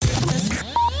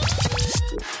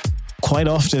quite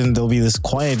often there'll be this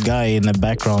quiet guy in the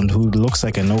background who looks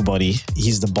like a nobody.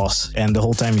 He's the boss. And the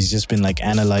whole time he's just been like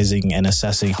analyzing and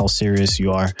assessing how serious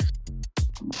you are.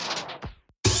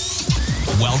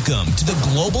 Welcome to the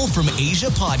Global from Asia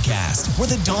podcast, where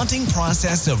the daunting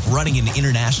process of running an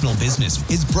international business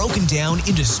is broken down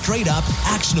into straight up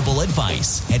actionable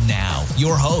advice. And now,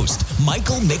 your host,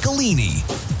 Michael Michelini.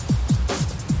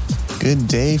 Good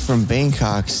day from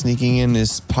Bangkok. Sneaking in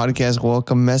this podcast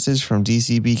welcome message from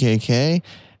DCBKK.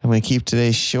 I'm going to keep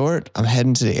today short. I'm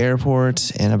heading to the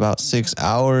airport in about 6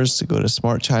 hours to go to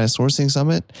Smart China Sourcing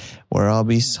Summit, where I'll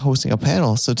be hosting a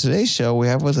panel. So today's show, we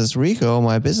have with us Rico,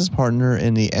 my business partner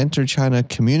in the Enter China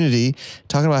community,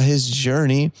 talking about his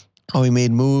journey, how he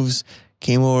made moves,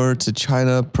 came over to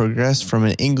China, progressed from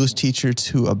an English teacher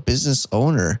to a business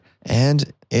owner. And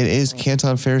it is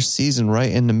Canton Fair season, right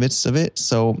in the midst of it.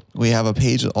 So we have a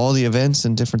page with all the events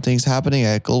and different things happening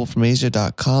at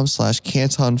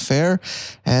globalfromasia.com/Canton Fair.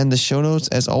 And the show notes,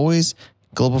 as always,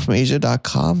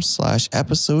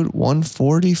 globalfromasia.com/episode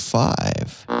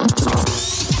 145.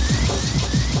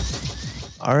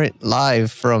 All right,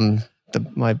 live from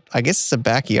I guess it's a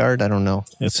backyard. I don't know.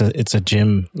 It's a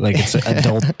gym, like it's an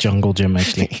adult jungle gym,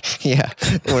 actually. Yeah,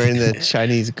 we're in the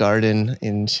Chinese garden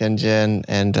in Shenzhen,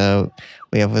 and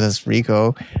we have with us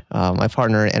Rico, my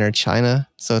partner at Enter China.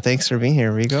 So thanks for being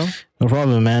here, Rico. No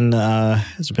problem, man.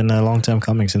 It's been a long time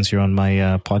coming since you're on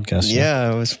my podcast.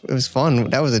 Yeah, it was fun.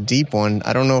 That was a deep one.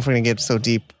 I don't know if we're gonna get so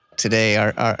deep today.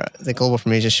 The Global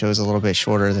from Asia show is a little bit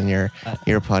shorter than your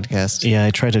podcast. Yeah,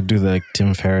 I try to do the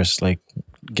Tim Ferriss, like,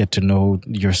 get to know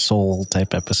your soul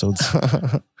type episodes.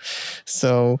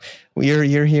 So you're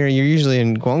here. You're usually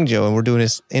in Guangzhou, and we're doing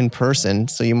this in person.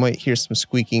 So you might hear some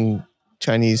squeaking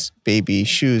Chinese baby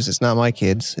shoes. It's not my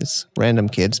kids; it's random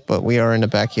kids. But we are in the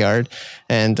backyard,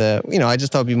 and I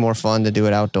just thought it'd be more fun to do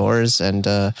it outdoors and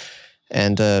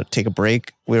take a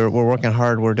break. We're working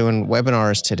hard. We're doing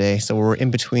webinars today, so we're in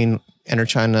between Enter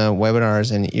China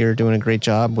webinars, and you're doing a great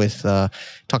job with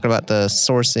talking about the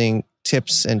sourcing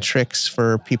tips and tricks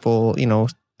for people,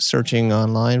 searching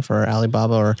online for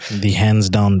Alibaba or the hands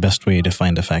down best way to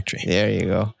find a factory. There you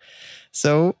go.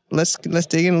 So let's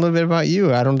dig in a little bit about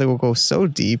you. I don't think we'll go so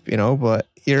deep, but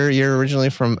you're originally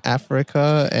from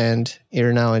Africa and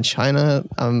you're now in China.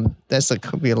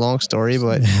 Could be a long story,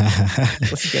 but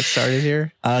let's get started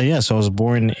here. So I was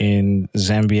born in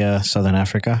Zambia, Southern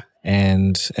Africa,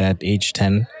 and at age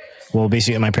 10. Well,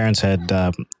 basically, my parents had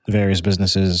various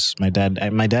businesses. My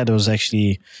dad was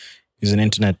he's an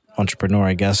internet entrepreneur,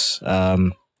 I guess.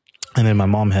 And then my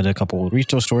mom had a couple of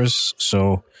retail stores.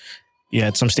 So, yeah,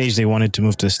 at some stage they wanted to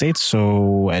move to the States.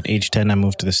 So at age 10, I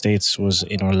moved to the States, was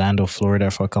in Orlando,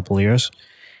 Florida for a couple of years.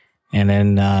 And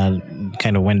then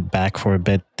kind of went back for a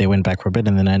bit. They went back for a bit,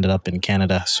 and then I ended up in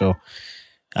Canada. So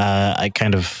I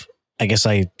guess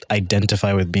I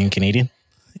identify with being Canadian.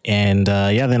 And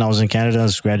then I was in Canada. I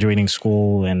was graduating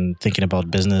school and thinking about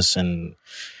business and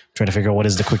trying to figure out what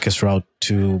is the quickest route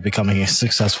to becoming a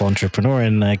successful entrepreneur.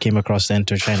 And I came across the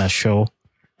Enter China show.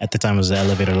 At the time it was the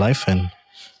Elevator Life, and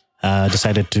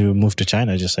decided to move to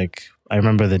China. Just like, I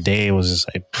remember the day I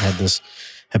had this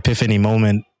epiphany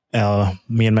moment.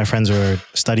 Me and my friends were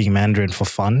studying Mandarin for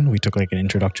fun. We took like an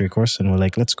introductory course, and we're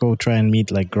like, let's go try and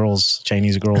meet like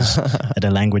Chinese girls at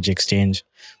a language exchange.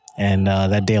 And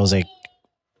that day I was like,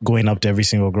 going up to every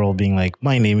single girl being like,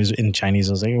 my name is in Chinese.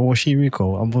 I was like, oh, she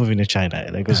Rico, I'm moving to China.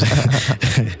 Like,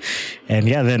 and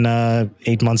then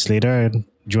 8 months later, I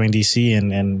joined DC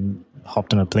and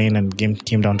hopped on a plane and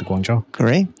came down to Guangzhou.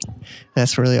 Great.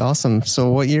 That's really awesome.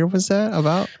 So what year was that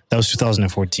about? That was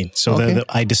 2014. So okay.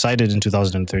 I decided in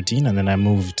 2013, and then I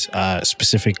moved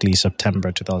specifically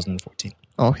September 2014.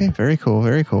 Okay, very cool,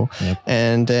 very cool. Yep.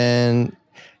 And then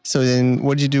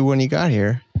what did you do when you got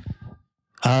here?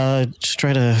 Just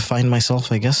try to find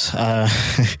myself, I guess.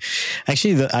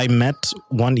 Actually, I met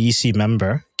one EC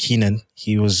member, Keenan.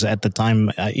 He was at the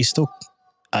time, he's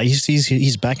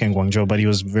back in Guangzhou, but he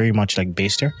was very much like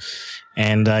based here.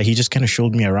 And he just kind of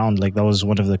showed me around. Like, that was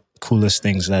one of the coolest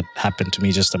things that happened to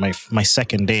me just on my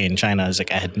second day in China. It's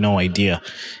like, I had no idea.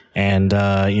 And,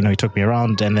 he took me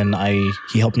around, and then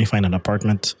he helped me find an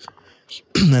apartment.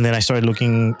 And then I started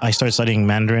studying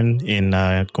Mandarin in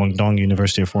Guangdong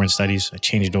University of Foreign Studies. I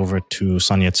changed over to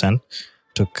Sun Yat-sen,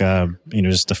 took,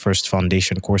 just the first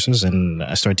foundation courses, and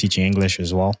I started teaching English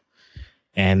as well.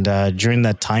 And during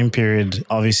that time period,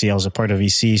 obviously I was a part of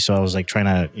EC, so I was like trying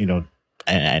to,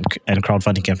 and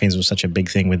crowdfunding campaigns was such a big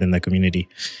thing within the community.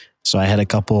 So I had a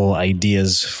couple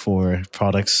ideas for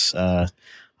products. I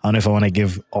don't know if I want to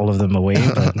give all of them away,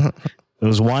 but there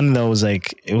was one that was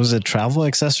like, it was a travel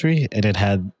accessory, and it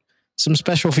had some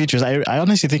special features. I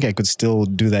honestly think I could still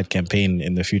do that campaign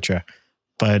in the future.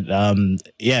 But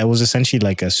it was essentially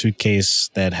like a suitcase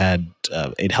that had,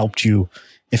 it helped you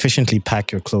efficiently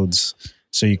pack your clothes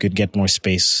so you could get more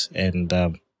space. And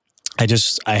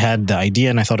I had the idea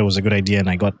and I thought it was a good idea. And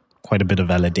I got quite a bit of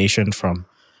validation from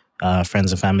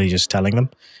friends and family just telling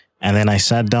them. And then I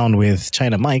sat down with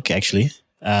China Mike, actually,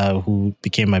 who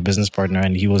became my business partner.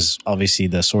 And he was obviously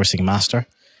the sourcing master.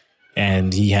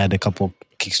 And he had a couple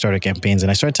Kickstarter campaigns.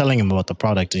 And I started telling him about the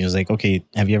product. And he was like, okay,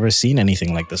 have you ever seen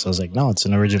anything like this? I was like, no, it's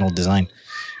an original design.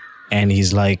 And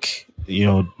he's like,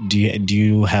 do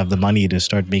you have the money to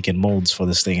start making molds for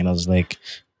this thing? And I was like,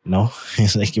 no.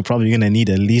 He's like, you're probably going to need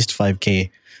at least $5,000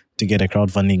 to get a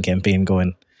crowdfunding campaign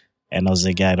going. And I was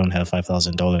like, yeah, I don't have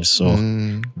 $5,000.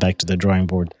 So back to the drawing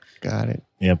board. Got it.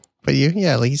 Yep. But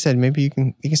like you said, maybe you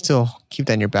can still keep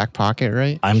that in your back pocket,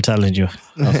 right? I'm telling you,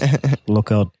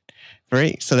 look out.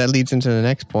 Great. So that leads into the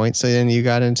next point. So then you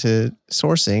got into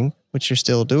sourcing, which you're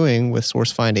still doing with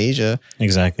SourceFind Asia.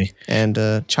 Exactly. And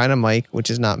China Mike, which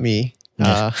is not me.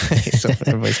 So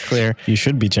everybody's clear. You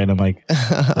should be China Mike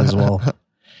as well.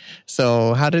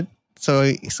 So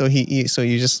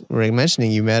you just were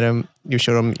mentioning you met him, you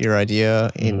showed him your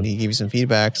idea, and he gave you some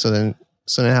feedback. So then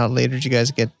how later did you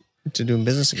guys get to doing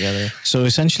business together? So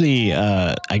essentially,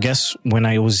 I guess when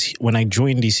I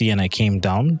joined DC and I came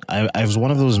down, I was one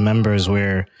of those members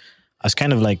where I was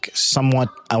kind of like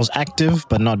I was active,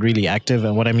 but not really active.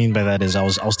 And what I mean by that is I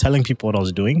was telling people what I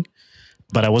was doing,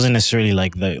 but I wasn't necessarily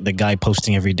like the guy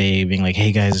posting every day being like,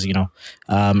 hey guys,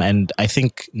 and I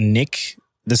think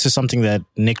this is something that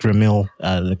Nick Ramil,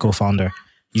 the co-founder,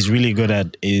 he's really good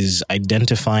at, is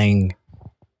identifying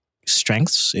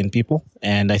strengths in people.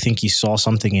 And I think he saw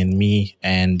something in me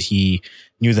and he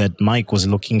knew that Mike was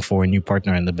looking for a new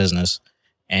partner in the business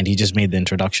and he just made the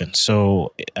introduction.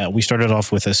 So we started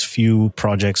off with a few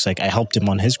projects. Like I helped him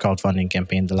on his crowdfunding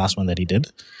campaign, the last one that he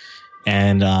did.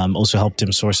 And also helped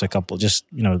him source a couple just,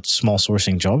 small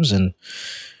sourcing jobs. And,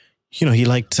 he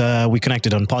liked, we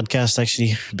connected on podcasts,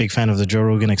 actually. Big fan of the Joe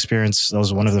Rogan Experience. That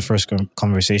was one of the first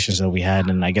conversations that we had.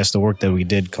 And I guess the work that we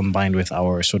did combined with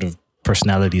our sort of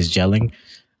personalities gelling.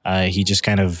 He just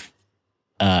kind of,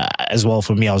 as well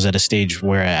for me, I was at a stage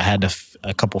where I had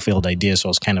a couple failed ideas. So I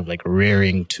was kind of like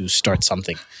raring to start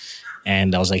something.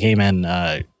 And I was like, hey man,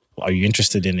 are you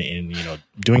interested in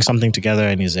doing something together?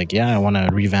 And he's like, yeah, I want to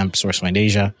revamp SourceFind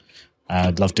Asia.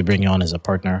 I'd love to bring you on as a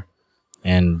partner.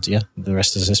 And yeah, the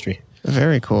rest is history.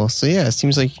 Very cool. So yeah, it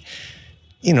seems like,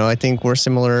 I think we're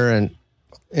similar and,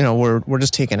 we're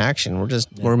just taking action.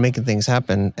 We're making things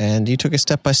happen. And you took it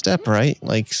step by step, right?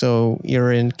 Like, so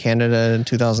you're in Canada in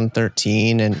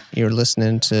 2013 and you're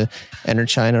listening to Enter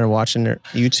China or watching their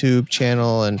YouTube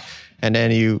channel. And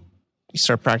then you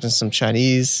start practicing some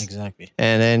Chinese. Exactly.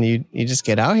 And then you just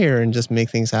get out here and just make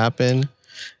things happen.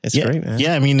 It's great, man.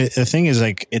 Yeah. I mean, the thing is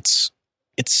like, it's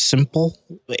simple.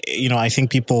 I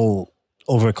think people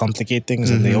overcomplicate things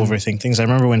and they overthink things. I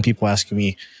remember when people ask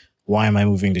me, why am I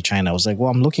moving to China? I was like,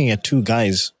 well, I'm looking at two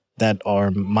guys that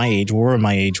are my age, were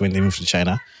my age when they moved to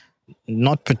China.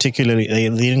 Not particularly, they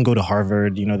didn't go to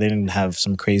Harvard, they didn't have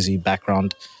some crazy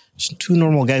background. Just two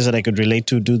normal guys that I could relate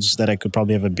to, dudes that I could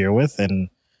probably have a beer with. And,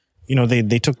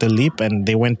 they took the leap and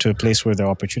they went to a place where there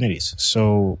are opportunities.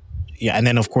 So, yeah. And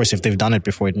then, of course, if they've done it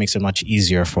before, it makes it much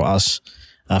easier for us,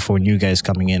 for new guys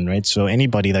coming in, right? So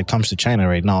anybody that comes to China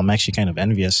right now, I'm actually kind of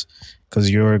envious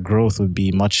because your growth would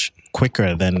be much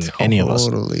quicker than any of us.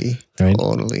 Right?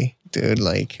 Totally. Dude,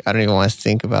 like, I don't even want to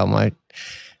think about my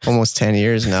almost 10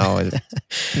 years now.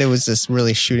 It was just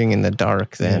really shooting in the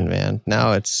dark then, man.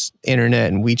 Now it's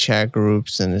internet and WeChat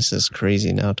groups and this is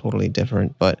crazy now, totally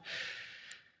different. But,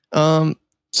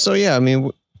 so yeah, I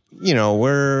mean,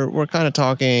 we're kind of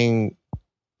talking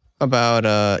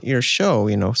about your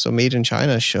show, so Made in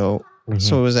China show. Mm-hmm.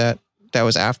 So was that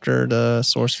was after the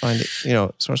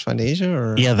SourceFind Asia,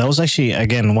 or? Yeah, that was actually,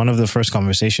 again, one of the first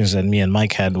conversations that me and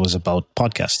Mike had was about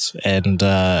podcasts. And,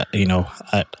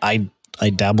 I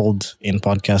dabbled in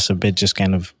podcasts a bit, just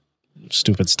kind of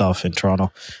stupid stuff in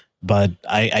Toronto. But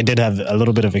I did have a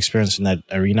little bit of experience in that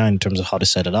arena in terms of how to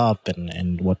set it up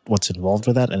and what's involved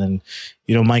with that. And then,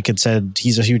 Mike had said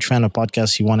he's a huge fan of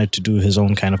podcasts. He wanted to do his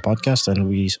own kind of podcast.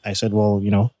 And I said, well,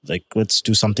 let's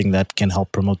do something that can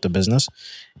help promote the business.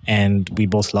 And we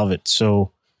both love it.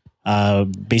 So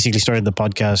basically started the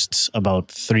podcast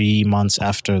about 3 months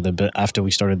after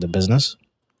we started the business.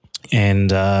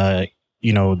 And, the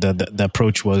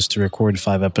approach was to record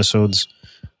 5 episodes,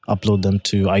 upload them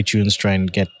to iTunes, try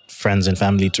and get friends and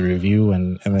family to review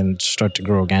and then start to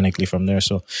grow organically from there.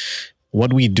 So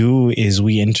what we do is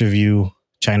we interview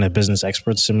China business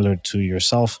experts similar to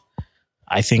yourself.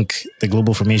 I think the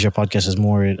Global from Asia podcast is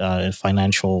more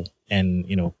financial and,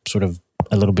 sort of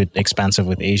a little bit expansive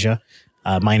with Asia.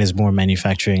 Mine is more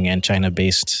manufacturing and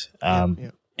China-based.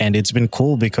 And it's been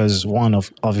cool because one,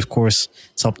 of course,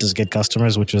 it's helped us get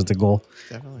customers, which was the goal.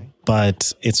 Definitely.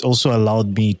 But it's also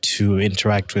allowed me to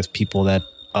interact with people that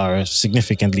are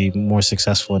significantly more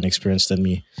successful and experienced than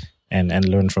me and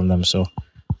learn from them. So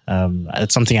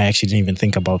it's something I actually didn't even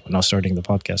think about when I was starting the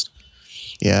podcast.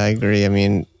 Yeah, I agree. I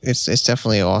mean, it's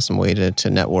definitely an awesome way to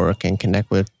network and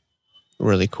connect with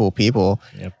really cool people,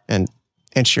 and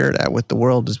share that with the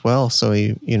world as well. So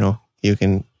you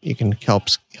can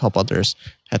help others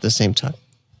at the same time.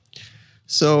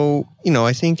 So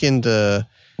I think in the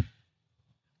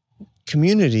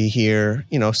community here,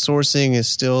 sourcing is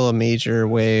still a major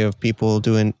way of people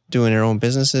doing their own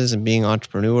businesses and being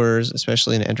entrepreneurs,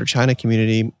 especially in the Enter China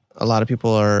community. A lot of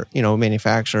people are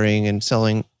manufacturing and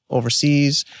selling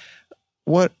overseas.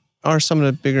 What are some of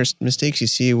the biggest mistakes you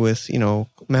see with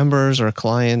members or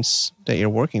clients that you're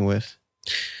working with?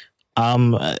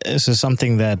 This is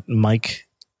something that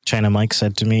China Mike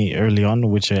said to me early on,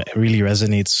 which really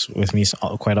resonates with me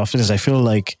quite often, is I feel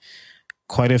like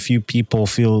quite a few people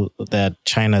feel that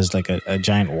China is like a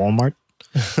giant Walmart.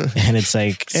 And it's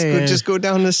like, just go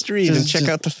down the street and check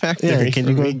out the factory. Yeah, can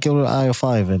you go to aisle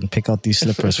 5 and pick out these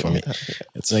slippers for me?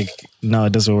 It's like, no,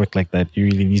 it doesn't work like that. You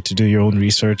really need to do your own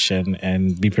research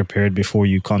and be prepared before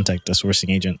you contact a sourcing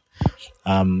agent.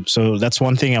 So that's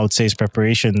one thing I would say is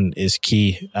preparation is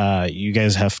key. You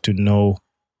guys have to know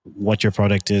what your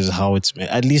product is, how it's made,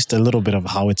 at least a little bit of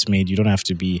how it's made. You don't have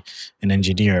to be an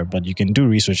engineer, but you can do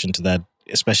research into that,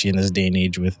 especially in this day and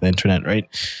age with the internet, right?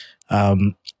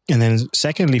 And then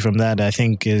secondly from that, I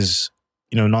think is,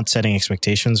 not setting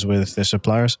expectations with the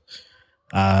suppliers.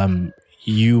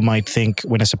 You might think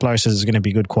when a supplier says it's going to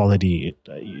be good quality,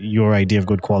 your idea of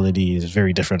good quality is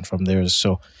very different from theirs.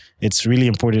 So it's really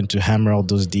important to hammer out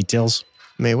those details.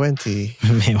 May Wenti.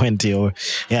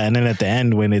 And then at the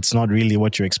end, when it's not really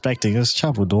what you're expecting, it's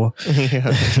chabudo.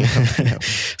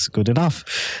 It's good enough.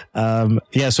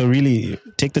 So really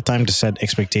take the time to set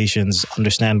expectations,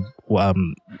 understand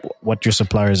what your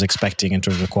supplier is expecting in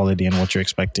terms of quality and what you're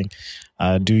expecting.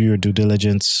 Do your due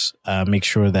diligence, make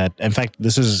sure that, in fact,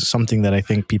 this is something that I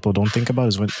think people don't think about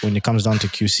is when it comes down to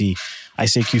QC, I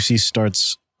say QC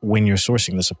starts when you're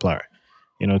sourcing the supplier.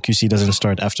 QC doesn't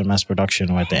start after mass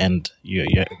production or at the end.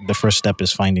 The first step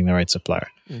is finding the right supplier,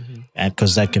 and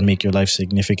because that can make your life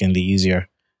significantly easier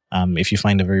if you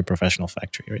find a very professional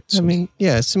factory. Right? So,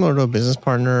 it's similar to a business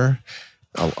partner,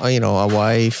 a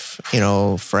wife,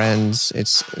 friends.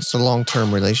 It's a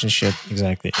long-term relationship.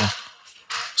 Exactly. Yeah.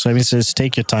 So just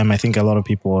take your time. I think a lot of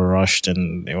people are rushed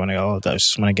and they want to I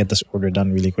just want to get this order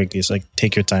done really quickly. It's like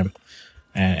take your time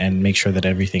and make sure that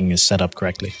everything is set up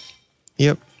correctly.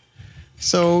 Yep.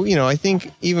 So, I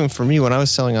think even for me, when I was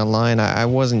selling online, I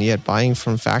wasn't yet buying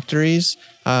from factories.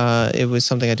 It was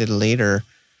something I did later.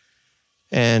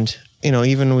 And,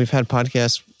 even we've had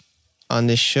podcasts on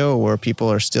this show where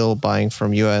people are still buying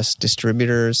from U.S.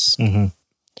 distributors. Mm-hmm.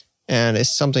 And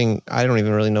it's something I don't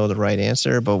even really know the right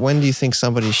answer. But when do you think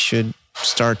somebody should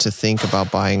start to think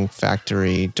about buying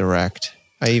factory direct?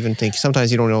 I even think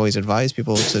sometimes you don't always advise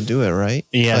people to do it, right?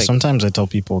 Yeah, sometimes I tell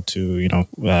people to,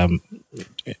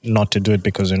 not to do it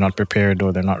because they're not prepared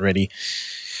or they're not ready.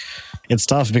 It's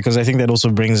tough because I think that also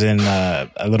brings in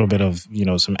a little bit of,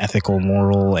 some ethical,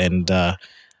 moral, and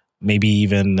maybe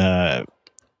even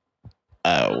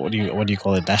what do you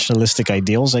call it? Nationalistic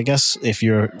ideals, I guess. If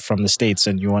you're from the States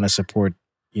and you want to support,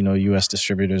 U.S.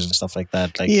 distributors and stuff like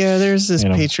that. There's this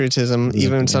patriotism.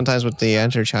 Even sometimes with the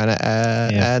Enter China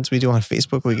ads we do on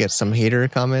Facebook, we get some hater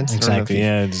comments. Exactly.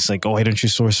 It's like, why don't you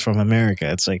source from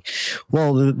America? It's like,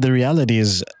 well, the reality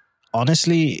is,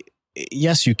 honestly,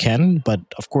 yes, you can, but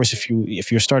of course,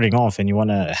 if you're starting off and you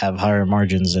want to have higher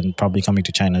margins, then probably coming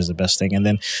to China is the best thing. And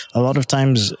then a lot of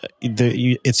times,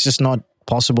 it's just not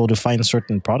possible to find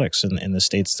certain products in the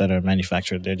States that are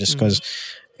manufactured there, just because.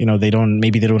 They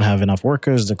don't have enough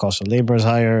workers. The cost of labor is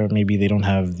higher. Maybe they don't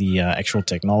have the actual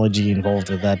technology involved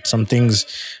with that. Some things,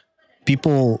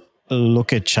 people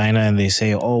look at China and they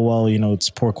say, oh, well,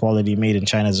 it's poor quality made in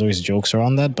China. There's always jokes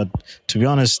around that. But to be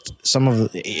honest,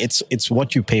 it's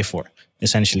what you pay for,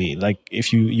 essentially. Like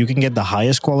if you can get the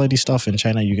highest quality stuff in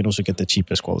China, you can also get the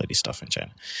cheapest quality stuff in China.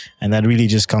 And that really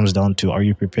just comes down to, are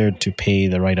you prepared to pay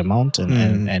the right amount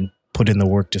and put in the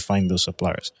work to find those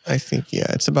suppliers? I think,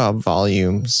 it's about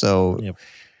volume. So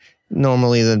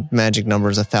normally the magic number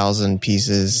is 1,000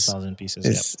 pieces. 1,000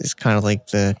 pieces, It's kind of like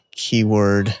the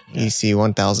keyword. You see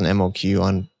 1,000 MOQ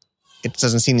on, it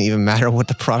doesn't seem to even matter what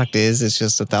the product is. It's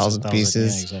just 1,000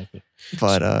 pieces. Yeah, exactly.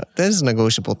 But that is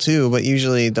negotiable too. But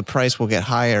usually the price will get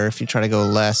higher if you try to go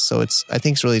less. So I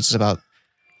think it's really just about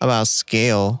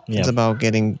scale. Yeah. It's about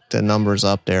getting the numbers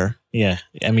up there. Yeah,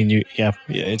 I mean,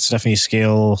 it's definitely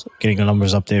scale, getting the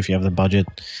numbers up there if you have the budget.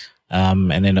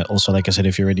 And then also, like I said,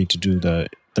 if you're ready to do the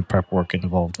prep work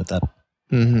involved with that.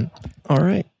 Mm-hmm. All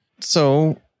right.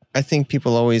 So I think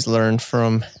people always learn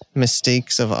from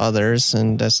mistakes of others,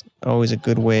 and that's always a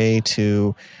good way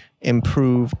to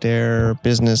improve their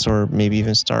business or maybe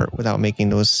even start without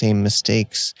making those same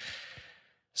mistakes.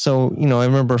 So, I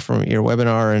remember from your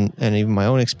webinar and even my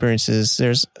own experiences,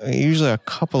 there's usually a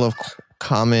couple of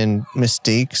common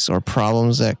mistakes or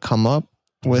problems that come up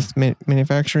with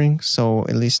manufacturing. So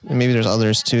at least maybe there's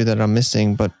others too that I'm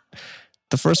missing, but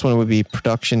the first one would be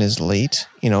production is late.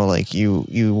 Like you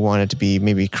want it to be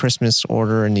maybe Christmas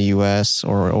order in the US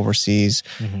or overseas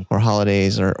or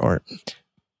holidays or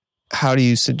how do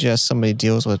you suggest somebody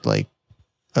deals with like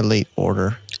a late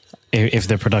order? If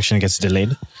the production gets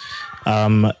delayed?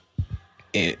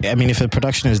 If the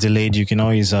production is delayed, you can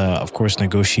always, of course,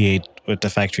 negotiate with the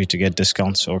factory to get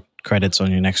discounts or credits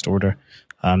on your next order.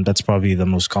 That's probably the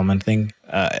most common thing.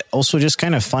 Also, just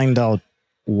kind of find out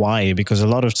why, because a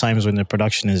lot of times when the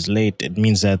production is late, it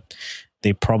means that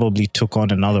they probably took on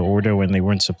another order when they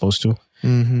weren't supposed to.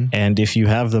 Mm-hmm. And if you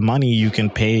have the money, you can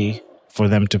pay for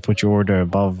them to put your order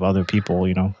above other people.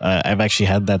 I've actually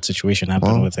had that situation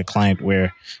happen with a client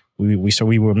where we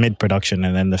were mid-production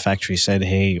and then the factory said,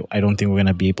 hey, I don't think we're going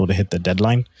to be able to hit the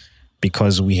deadline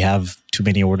because we have too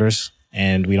many orders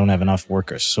and we don't have enough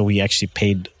workers. So we actually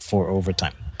paid for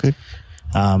overtime. Good.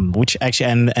 Which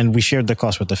actually, and we shared the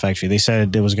cost with the factory. They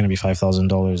said it was going to be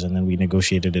 $5,000 and then we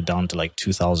negotiated it down to like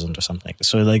 $2,000 or something.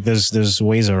 So like there's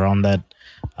ways around that.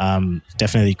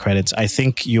 Definitely credits. I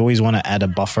think you always want to add a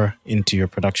buffer into your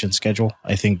production schedule.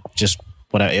 I think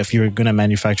if you're going to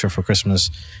manufacture for Christmas,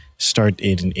 start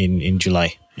in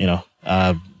July,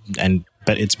 but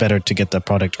it's better to get the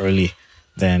product early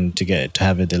than to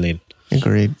have it delayed.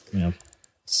 Agreed. Yeah.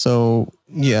 So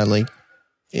like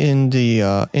in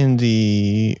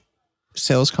the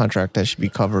sales contract that should be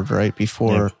covered right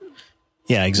before.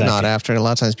 Yeah, exactly. Not after. A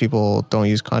lot of times people don't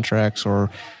use contracts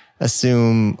or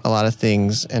assume a lot of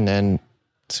things, and then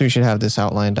so you should have this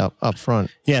outlined up front.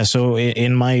 Yeah. So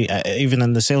in my even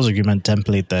in the sales agreement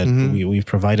template that we've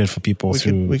provided for people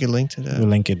we could link to that. We'll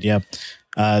link it. Yeah.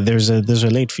 There's a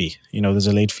late fee. There's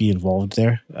a late fee involved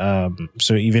there.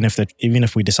 So even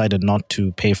if we decided not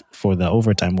to pay for the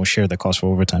overtime or share the cost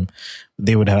for overtime,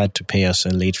 they would have had to pay us a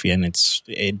late fee, and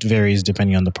it varies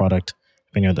depending on the product,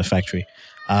 depending on the factory.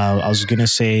 I was gonna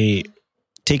say,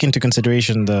 take into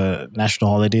consideration the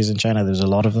national holidays in China. There's a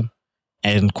lot of them,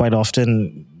 and quite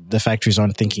often the factories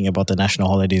aren't thinking about the national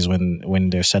holidays when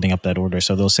they're setting up that order.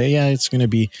 So they'll say, yeah, it's going to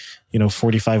be,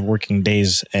 45 working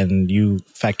days, and you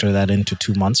factor that into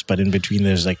 2 months, but in between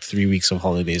there's like 3 weeks of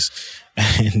holidays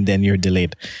and then you're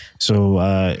delayed.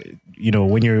 So,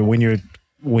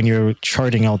 when you're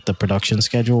charting out the production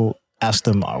schedule, ask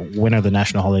them when are the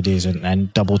national holidays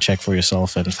and double check for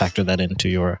yourself and factor that into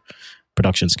your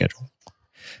production schedule.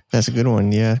 That's a good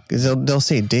one. Yeah. Cause they'll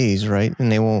say days, right?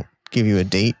 And they won't give you a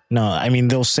date? No, I mean,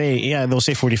 they'll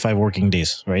say 45 working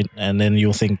days, right? And then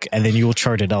you'll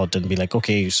chart it out and be like,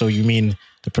 okay, so you mean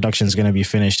the production is going to be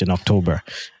finished in October.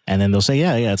 And then they'll say,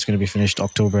 yeah, it's going to be finished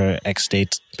October X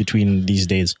date between these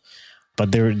days.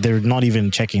 But they're not even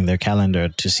checking their calendar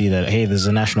to see that, hey, there's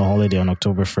a national holiday on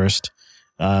October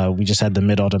 1st. We just had the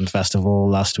Mid-Autumn Festival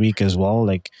last week as well.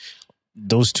 Like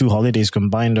those two holidays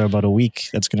combined are about a week.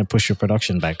 That's going to push your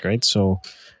production back, right? So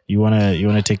you want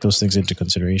to take those things into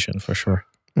consideration for sure.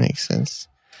 Makes sense.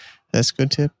 That's a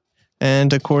good tip.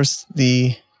 And of course,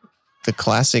 the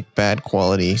classic bad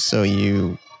quality. So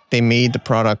they made the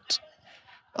product,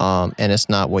 and it's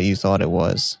not what you thought it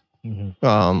was.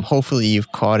 Mm-hmm. Hopefully,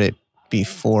 you've caught it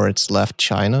before it's left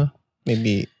China.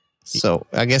 Maybe. So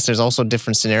I guess there's also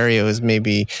different scenarios.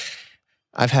 Maybe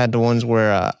I've had the ones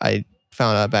where I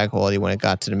found out bad quality when it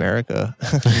got to America,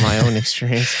 my own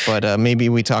experience. But maybe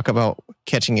we talk about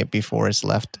catching it before it's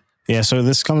left. Yeah, so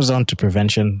this comes down to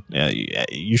prevention.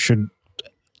 You should.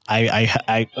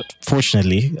 I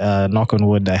fortunately, knock on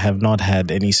wood, I have not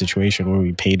had any situation where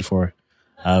we paid for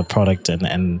a product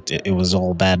and it was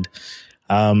all bad.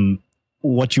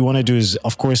 What you want to do is,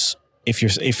 of course,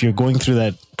 if you're going through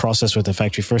that process with the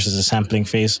factory, first is a sampling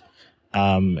phase.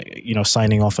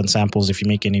 Signing off on samples. If you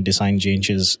make any design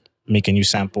changes, make a new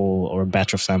sample or a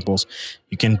batch of samples.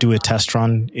 You can do a test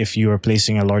run if you are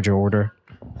placing a larger order.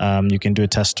 You can do a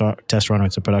test run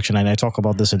with the production. And I talk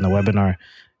about this in the webinar.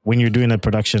 When you're doing a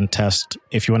production test,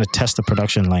 if you want to test the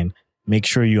production line, make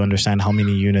sure you understand how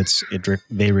many units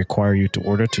they require you to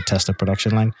order to test the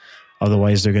production line.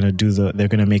 Otherwise, they're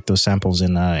gonna make those samples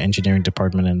in engineering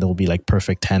department, and they'll be like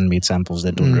perfect handmade samples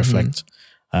that don't reflect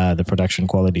the production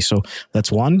quality. So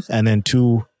that's one, and then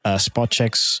two, spot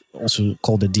checks, also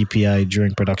called the DPI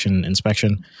during production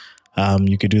inspection.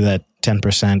 You could do that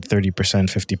 10%, 30%,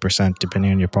 50%,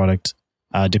 depending on your product,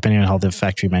 depending on how the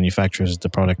factory manufactures the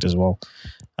product as well.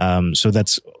 So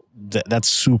that's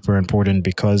super important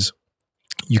because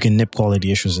you can nip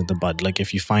quality issues in the bud. Like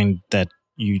if you find that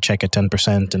you check at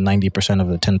 10% and 90% of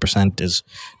the 10% is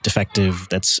defective,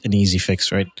 that's an easy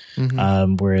fix, right?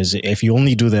 Whereas if you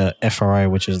only do the FRI,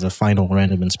 which is the final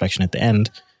random inspection at the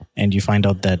end, and you find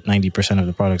out that 90% of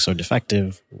the products are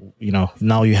defective,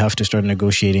 now you have to start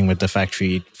negotiating with the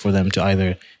factory for them to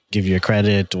either give you a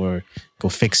credit or go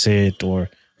fix it or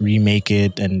remake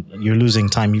it, and you're losing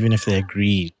time. Even if they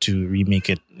agree to remake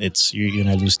it, you're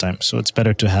gonna lose time. So it's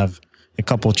better to have a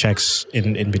couple checks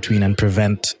in between and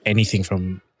prevent anything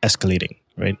from escalating,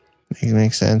 right? It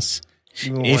makes sense.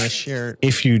 You want to share.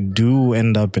 If you do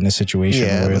end up in a situation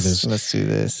where let's do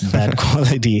this. Bad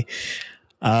quality,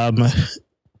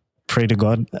 pray to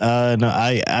God. No,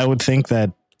 I would think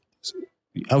that,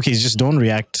 okay, just don't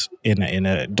react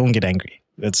don't get angry.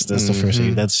 That's the first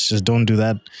thing. That's just, don't do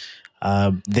that.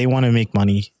 They want to make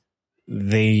money.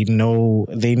 They know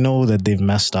that they've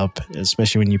messed up,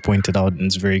 especially when you point it out and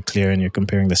it's very clear and you're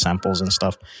comparing the samples and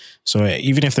stuff. So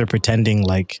even if they're pretending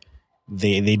like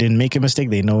they didn't make a mistake,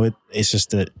 they know it. It's just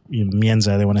that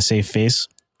mienza, they want to save face.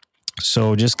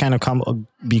 So just kind of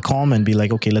be calm and be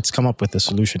like, okay, let's come up with a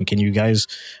solution. Can you guys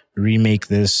remake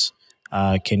this?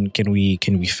 Can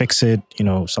we fix it?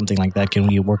 Something like that. Can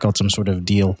we work out some sort of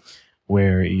deal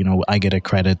where, I get a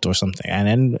credit or something? And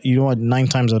then, 9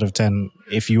 times out of 10,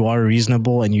 if you are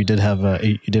reasonable and you did have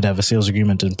a sales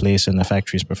agreement in place and the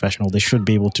factory is professional, they should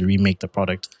be able to remake the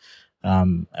product,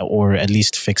 or at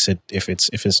least fix it if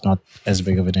it's not as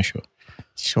big of an issue.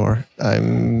 Sure.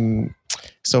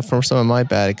 So from some of my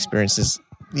bad experiences,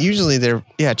 usually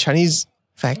Chinese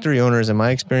factory owners, in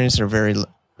my experience, are very,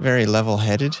 very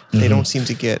level-headed. They don't seem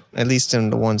to get, at least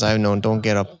in the ones I've known,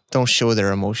 don't show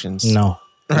their emotions. No.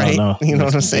 Right? No. You know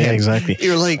what I'm saying? Yeah, exactly.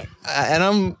 You're like,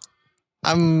 and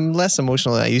I'm less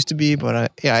emotional than I used to be, but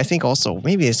I think also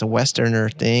maybe it's a Westerner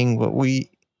thing, but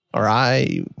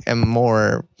I am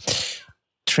more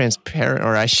transparent,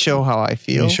 or I show how I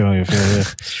feel. You show how you feel, yeah.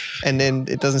 And then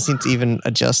it doesn't seem to even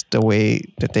adjust the way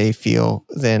that they feel.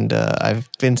 Then I've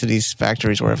been to these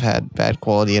factories where I've had bad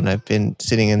quality, and I've been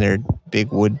sitting in their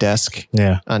big wood desk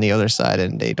on the other side,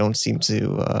 and they don't seem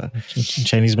to...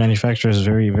 Chinese manufacturers,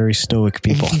 very, very stoic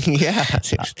people. Yeah.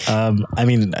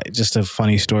 Just a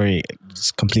funny story,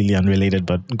 it's completely unrelated,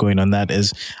 but going on that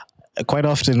is, quite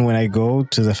often when I go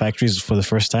to the factories for the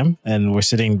first time and we're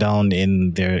sitting down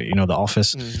in their, the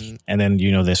office, and then,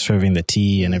 they're serving the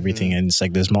tea and everything. And it's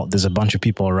like, there's a bunch of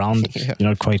people around. Yeah. You're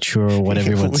not quite sure what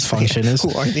everyone's function is.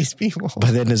 Who are these people?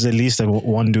 But then there's at least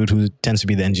one dude who tends to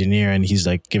be the engineer, and he's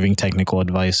like giving technical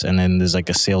advice. And then there's like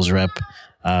a sales rep.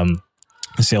 A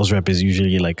sales rep is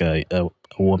usually like a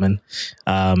woman.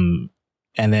 And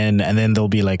then there'll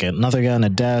be like another guy on a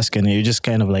desk, and you're just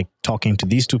kind of like talking to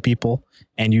these two people,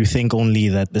 and you think only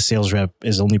that the sales rep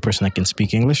is the only person that can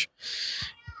speak English.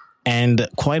 And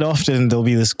quite often there'll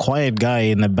be this quiet guy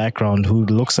in the background who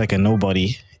looks like a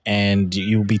nobody, and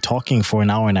you'll be talking for an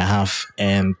hour and a half,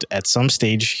 and at some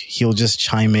stage he'll just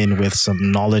chime in with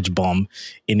some knowledge bomb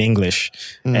in English,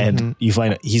 and you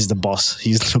find out he's the boss.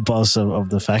 He's the boss of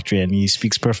the factory, and he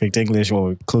speaks perfect English,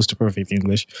 or close to perfect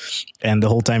English. And the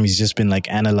whole time he's just been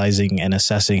like analyzing and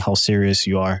assessing how serious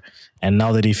you are. And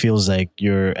now that he feels like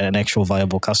you're an actual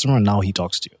viable customer, now he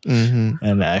talks to you.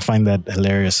 And I find that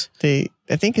hilarious. I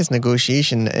think it's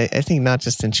negotiation. I think not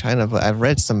just in China, but I've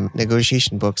read some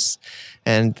negotiation books,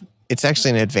 and it's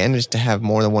actually an advantage to have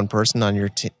more than one person on your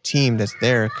team that's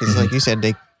there. Because like you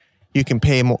said, you can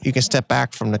pay more, you can step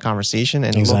back from the conversation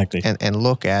and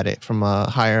look at it from a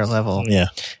higher level. Yeah.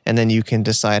 And then you can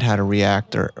decide how to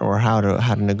react or how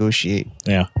to negotiate.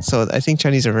 Yeah. So I think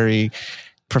Chinese are very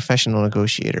professional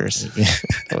negotiators.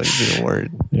 That would be the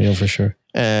word. Yeah, for sure.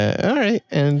 All right.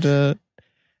 And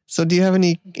so do you have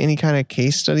any kind of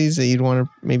case studies that you'd want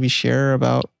to maybe share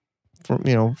about,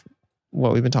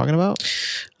 what we've been talking about?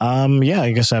 Yeah,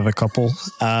 I guess I have a couple.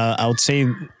 I would say,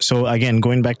 so again,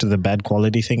 going back to the bad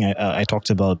quality thing, I talked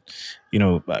about,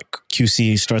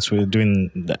 QC starts with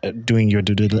doing your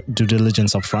due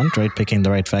diligence up front, right? Picking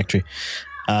the right factory.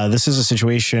 This is a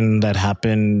situation that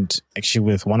happened actually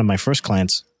with one of my first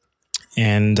clients.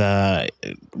 And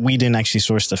we didn't actually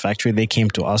source the factory. They came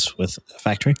to us with a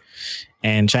factory.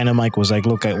 And China Mike was like,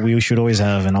 look, we should always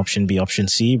have an option B, option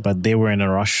C. But they were in a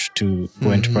rush to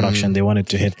go into production. They wanted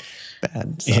to hit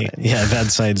Bad side.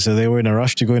 bad side. So they were in a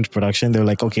rush to go into production. They were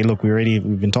like, okay, look,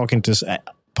 we've been talking to,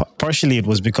 partially it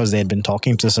was because they had been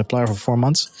talking to the supplier for 4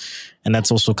 months. And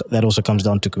that also comes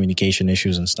down to communication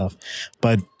issues and stuff.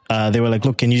 But they were like,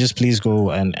 look, can you just please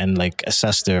go and like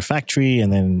assess their factory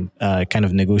and then kind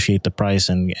of negotiate the price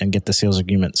and get the sales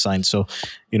agreement signed. So,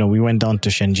 we went down to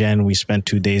Shenzhen. We spent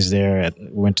 2 days there. We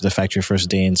went to the factory first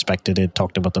day, inspected it,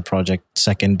 talked about the project.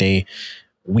 Second day,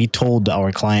 we told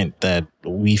our client that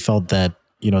we felt that,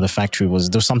 the factory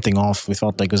there's something off. We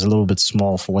felt like it was a little bit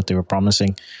small for what they were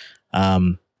promising.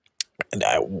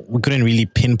 We couldn't really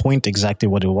pinpoint exactly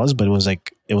what it was, but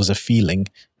it was a feeling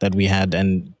that we had.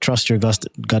 And trust your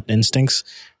gut instincts,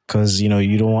 because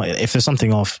you don't want, if there's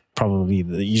something off, probably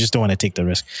you just don't want to take the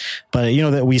risk. But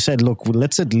that we said, look,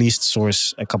 let's at least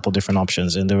source a couple different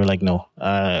options, and they were like, no,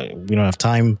 we don't have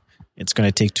time. It's going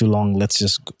to take too long. Let's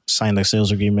just sign the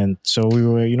sales agreement. So we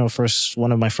were,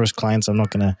 one of my first clients. I'm not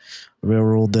going to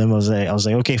railroad them. I was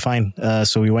like, okay, fine.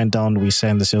 So we went down. We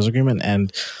signed the sales agreement,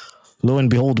 and lo and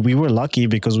behold, we were lucky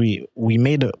because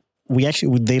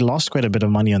they lost quite a bit of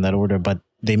money on that order, but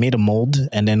they made a mold,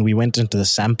 and then we went into the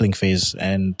sampling phase,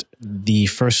 and the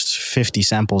first 50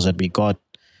 samples that we got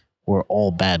were all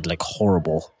bad, like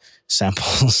horrible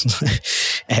samples.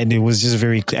 And it was just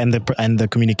and the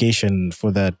communication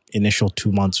for that initial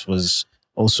 2 months was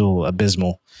also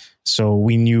abysmal. So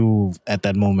we knew at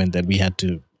that moment that we had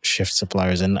to shift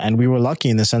suppliers, and we were lucky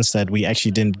in the sense that we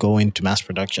actually didn't go into mass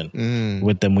production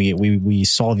with them. We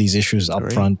saw these issues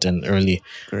up front and early.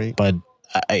 Great. But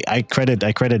I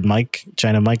credit Mike,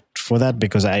 China Mike, for that,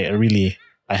 because I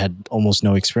had almost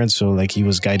no experience. So like he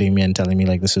was guiding me and telling me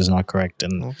like, this is not correct,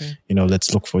 and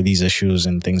let's look for these issues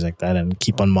and things like that, and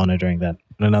keep on monitoring that.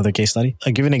 Another case study, I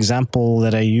give an example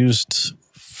that I used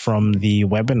from the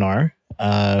webinar.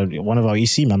 One of our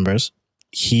EC members,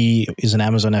 he is an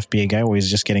Amazon FBA guy where he's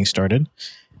just getting started,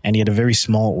 and he had a very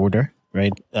small order,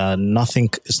 right? Nothing,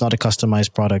 it's not a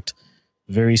customized product,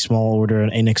 very small order,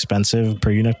 inexpensive per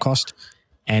unit cost.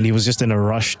 And he was just in a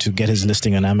rush to get his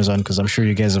listing on Amazon, because I'm sure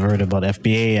you guys have heard about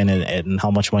FBA and how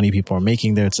much money people are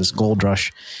making there. It's this gold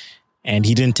rush. And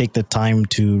he didn't take the time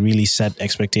to really set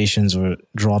expectations or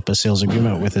draw up a sales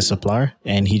agreement with his supplier.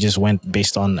 And he just went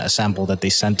based on a sample that they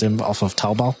sent him off of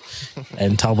Taobao.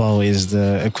 And Taobao is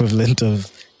the equivalent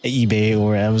of eBay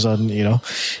or Amazon,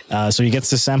 So he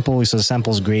gets the sample. He says the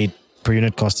sample's great. Per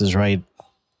unit cost is right.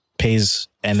 Pays,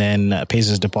 and then pays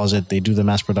his deposit. They do the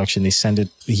mass production. They send it.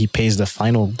 He pays the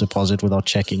final deposit without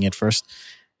checking it first.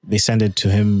 They send it to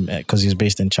him because he's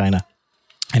based in China.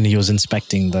 And he was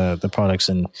inspecting the products,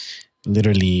 and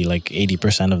literally like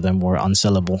 80% of them were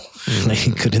unsellable. Like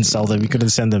he couldn't sell them. He couldn't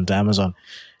send them to Amazon.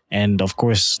 And of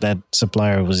course, that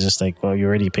supplier was just like, well, you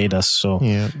already paid us. So,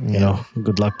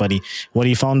 good luck, buddy. What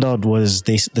he found out was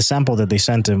the sample that they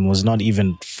sent him was not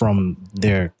even from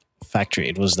their factory.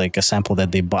 It was like a sample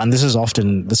that they bought. And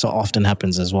this often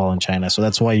happens as well in China. So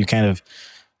that's why you kind of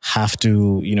have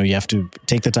to, you have to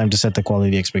take the time to set the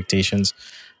quality expectations.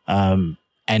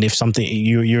 And if something,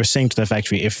 you're saying to the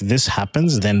factory, if this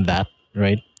happens, then that,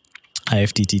 right?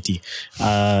 IFTTT.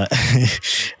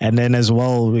 And then as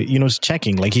well,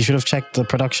 checking. Like he should have checked the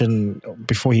production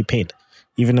before he paid,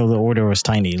 even though the order was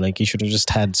tiny. Like he should have just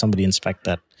had somebody inspect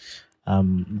that.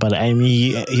 But I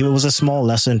mean, it was a small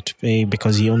lesson to pay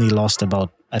because he only lost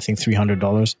about, I think,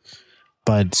 $300.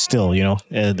 But still,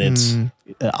 it's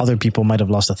other people might have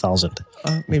lost 1,000.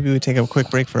 Maybe we take a quick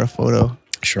break for a photo.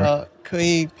 Sure. 可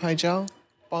以拍照？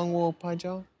帮我拍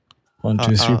照？ 1,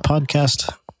 2, 3 podcast.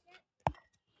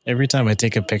 Every time I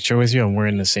take a picture with you, I'm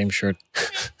wearing the same shirt.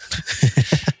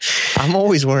 I'm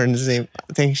always wearing the same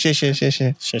thing. 谢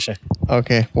谢.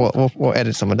 Okay, we'll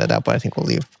edit some of that out, but I think we'll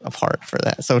leave a part for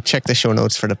that. So check the show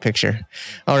notes for the picture.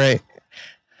 All right.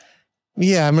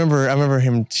 Yeah, I remember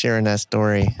him sharing that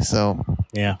story. So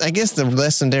yeah, I guess the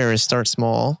lesson there is start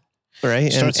small,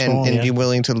 right? And be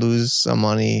willing to lose some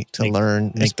money to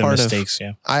learn. Make the mistakes.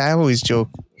 I always joke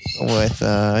with,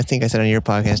 I think I said on your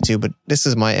podcast too, but this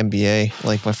is my MBA.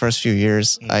 Like my first few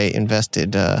years, I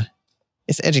invested,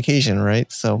 it's education,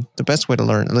 right? So the best way to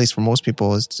learn, at least for most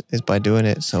people, is by doing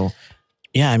it. So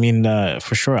yeah, I mean,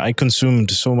 for sure. I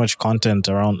consumed so much content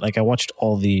around, like I watched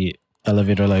all the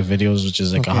Elevator Life videos, which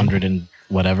is like 100 and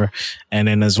whatever. And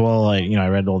then as well, I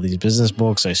read all these business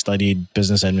books. I studied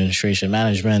business administration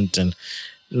management, and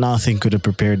nothing could have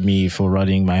prepared me for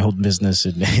running my whole business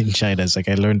in China. It's like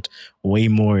I learned way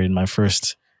more in my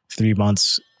first 3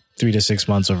 months 3 to 6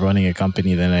 months of running a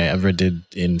company than I ever did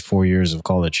in 4 years of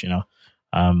college,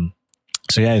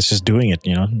 So yeah, it's just doing it,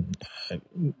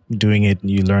 doing it.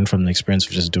 You learn from the experience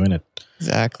of just doing it.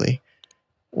 Exactly.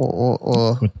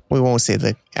 Well, we won't say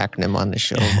the acronym on the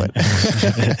show, but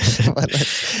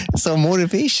so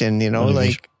motivation,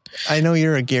 like I know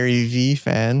you're a Gary Vee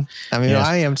fan. I mean,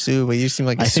 I am too, but you seem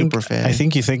like a super fan. I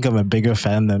think you think I'm a bigger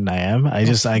fan than I am.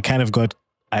 I kind of got,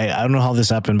 I don't know how this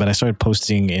happened, but I started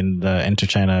posting in the Enter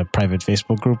China private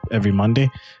Facebook group every Monday,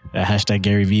 hashtag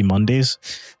Gary Vee Mondays.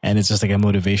 And it's just like a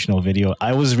motivational video.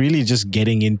 I was really just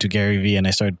getting into Gary Vee and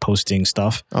I started posting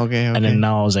stuff. Okay. And then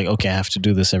now I was like, okay, I have to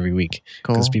do this every week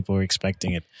because people were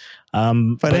expecting it.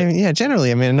 But I mean,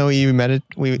 generally, I mean, I know you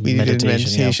we did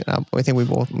meditation. Yeah. I think we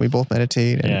both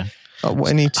meditate. And,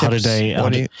 any tips?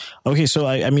 Okay, so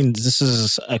I mean, this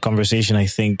is a conversation. I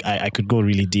think I could go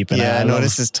really deep. And I know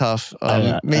this is tough.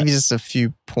 Maybe just a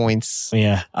few points.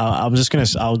 Yeah, I'll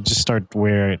just start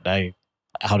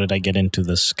how did I get into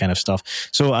this kind of stuff?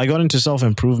 So I got into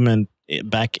self-improvement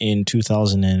back in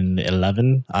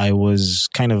 2011. I was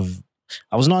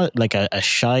not like I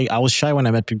was shy when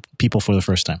I met people for the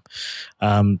first time.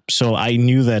 So I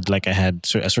knew that like I had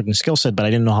a certain skill set, but I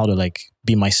didn't know how to like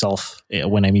be myself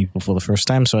when I meet people for the first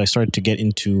time. So I started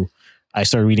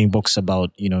reading books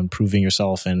about, improving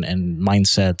yourself and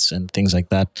mindsets and things like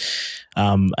that.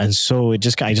 And so I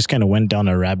just kind of went down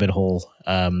a rabbit hole.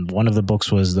 One of the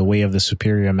books was The Way of the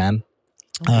Superior Man.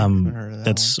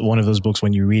 That's one of those books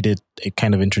when you read it, it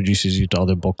kind of introduces you to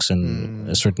other books and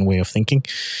a certain way of thinking.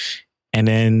 And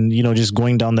then, just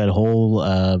going down that whole,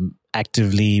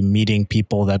 actively meeting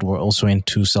people that were also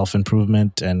into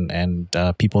self-improvement and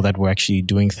people that were actually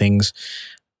doing things.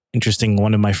 Interesting.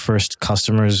 One of my first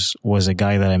customers was a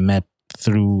guy that I met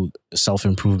through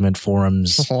self-improvement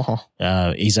forums.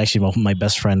 He's actually my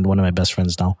best friend, one of my best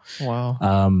friends now.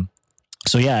 Wow.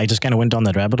 So yeah, I just kind of went down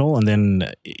that rabbit hole. And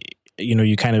then,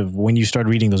 you kind of, when you start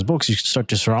reading those books, you start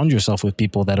to surround yourself with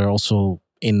people that are also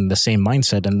in the same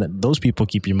mindset, and those people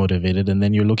keep you motivated. And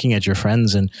then you're looking at your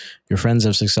friends, and your friends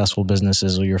have successful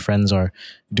businesses, or your friends are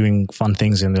doing fun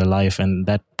things in their life, and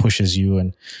that pushes you.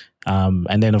 And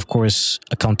then of course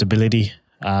accountability,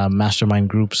 mastermind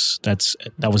groups. That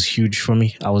was huge for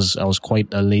me. I was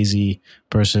quite a lazy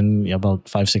person about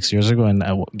 5-6 years ago, and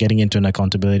getting into an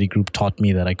accountability group taught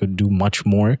me that I could do much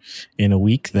more in a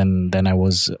week than I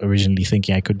was originally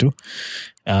thinking I could do.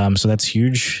 So that's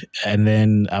huge. And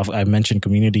then I mentioned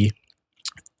community.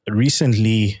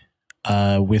 Recently,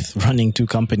 with running 2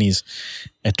 companies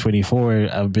at 24,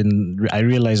 I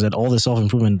realized that all the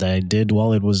self-improvement that I did,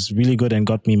 while it was really good and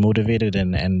got me motivated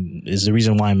and is the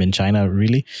reason why I'm in China,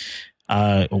 really,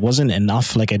 it wasn't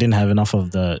enough. Like I didn't have enough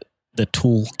of the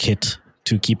toolkit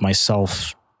to keep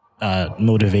myself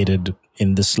motivated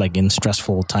in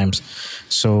stressful times.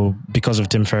 So because of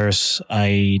Tim Ferriss,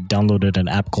 I downloaded an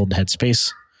app called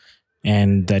Headspace.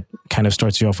 And that kind of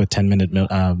starts you off with 10-minute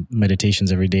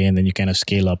meditations every day. And then you kind of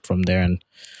scale up from there. And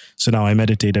so now I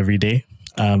meditate every day.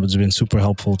 It's been super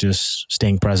helpful, just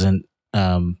staying present,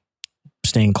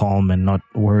 staying calm and not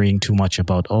worrying too much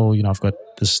about, I've got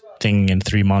this thing in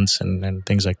 3 months and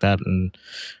things like that. And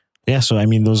yeah, so I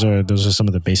mean, those are some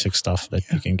of the basic stuff that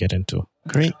you can get into.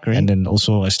 Great. And then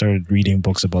also I started reading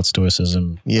books about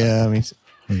Stoicism. Yeah, I mean,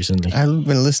 recently. I've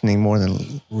been listening more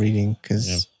than reading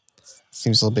because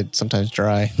seems a little bit sometimes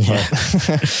dry. Yeah.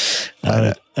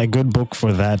 But a good book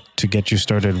for that to get you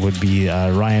started would be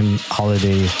Ryan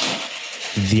Holiday,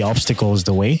 The Obstacle is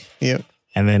the Way. Yep.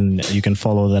 And then you can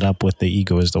follow that up with The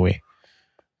Ego is the Way.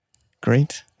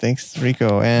 Great. Thanks,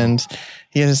 Rico. And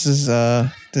yeah, this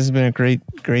has been a great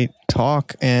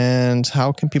talk. And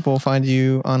how can people find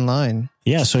you online?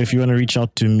 Yeah, so if you want to reach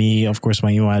out to me, of course, my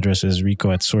email address is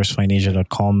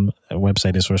rico@sourcefinasia.com.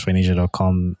 Website is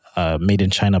sourcefinasia.com. Made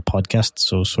in China podcast.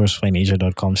 So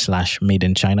sourcefinasia.com/made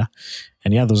in China.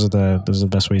 And yeah, those are the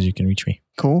best ways you can reach me.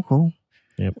 Cool.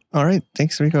 Yep. All right.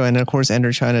 Thanks, Rico. And of course,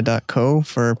 enterchina.co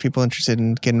for people interested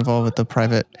in getting involved with the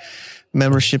private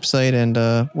membership site, and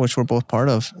which we're both part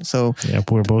of. So yeah,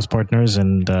 we're both partners,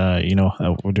 and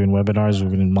we're doing webinars,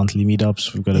 we're doing monthly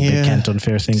meetups, we've got a big Canton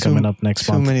Fair thing coming up next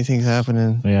month. So many things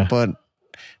happening. Yeah, but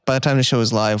by the time the show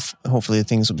is live, hopefully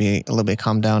things will be a little bit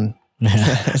calmed down.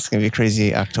 It's gonna be a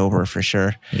crazy October for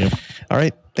sure. Yep. All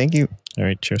right, thank you. All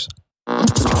right, cheers.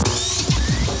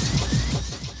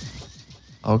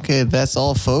 Okay, that's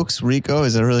all, folks. Rico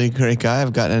is a really great guy.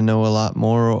 I've gotten to know a lot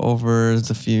more over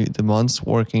the months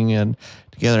working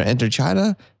together at Enter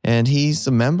China, and he's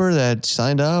a member that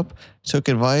signed up, took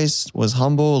advice, was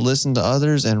humble, listened to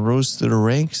others, and rose through the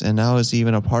ranks, and now is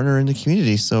even a partner in the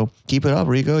community. So keep it up,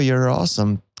 Rico. You're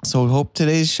awesome. So we hope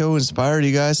today's show inspired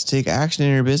you guys to take action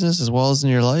in your business as well as in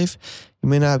your life. You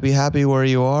may not be happy where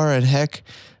you are, and heck,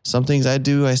 some things I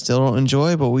do I still don't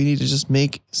enjoy, but we need to just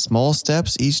make small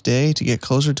steps each day to get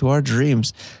closer to our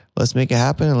dreams. Let's make it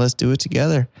happen and let's do it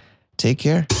together. Take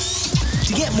care.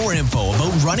 To get more info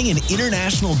about running an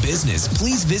international business,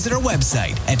 please visit our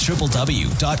website at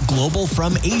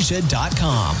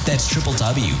www.globalfromasia.com. That's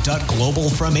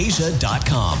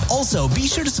www.globalfromasia.com. Also, be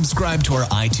sure to subscribe to our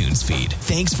iTunes feed.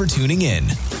 Thanks for tuning in.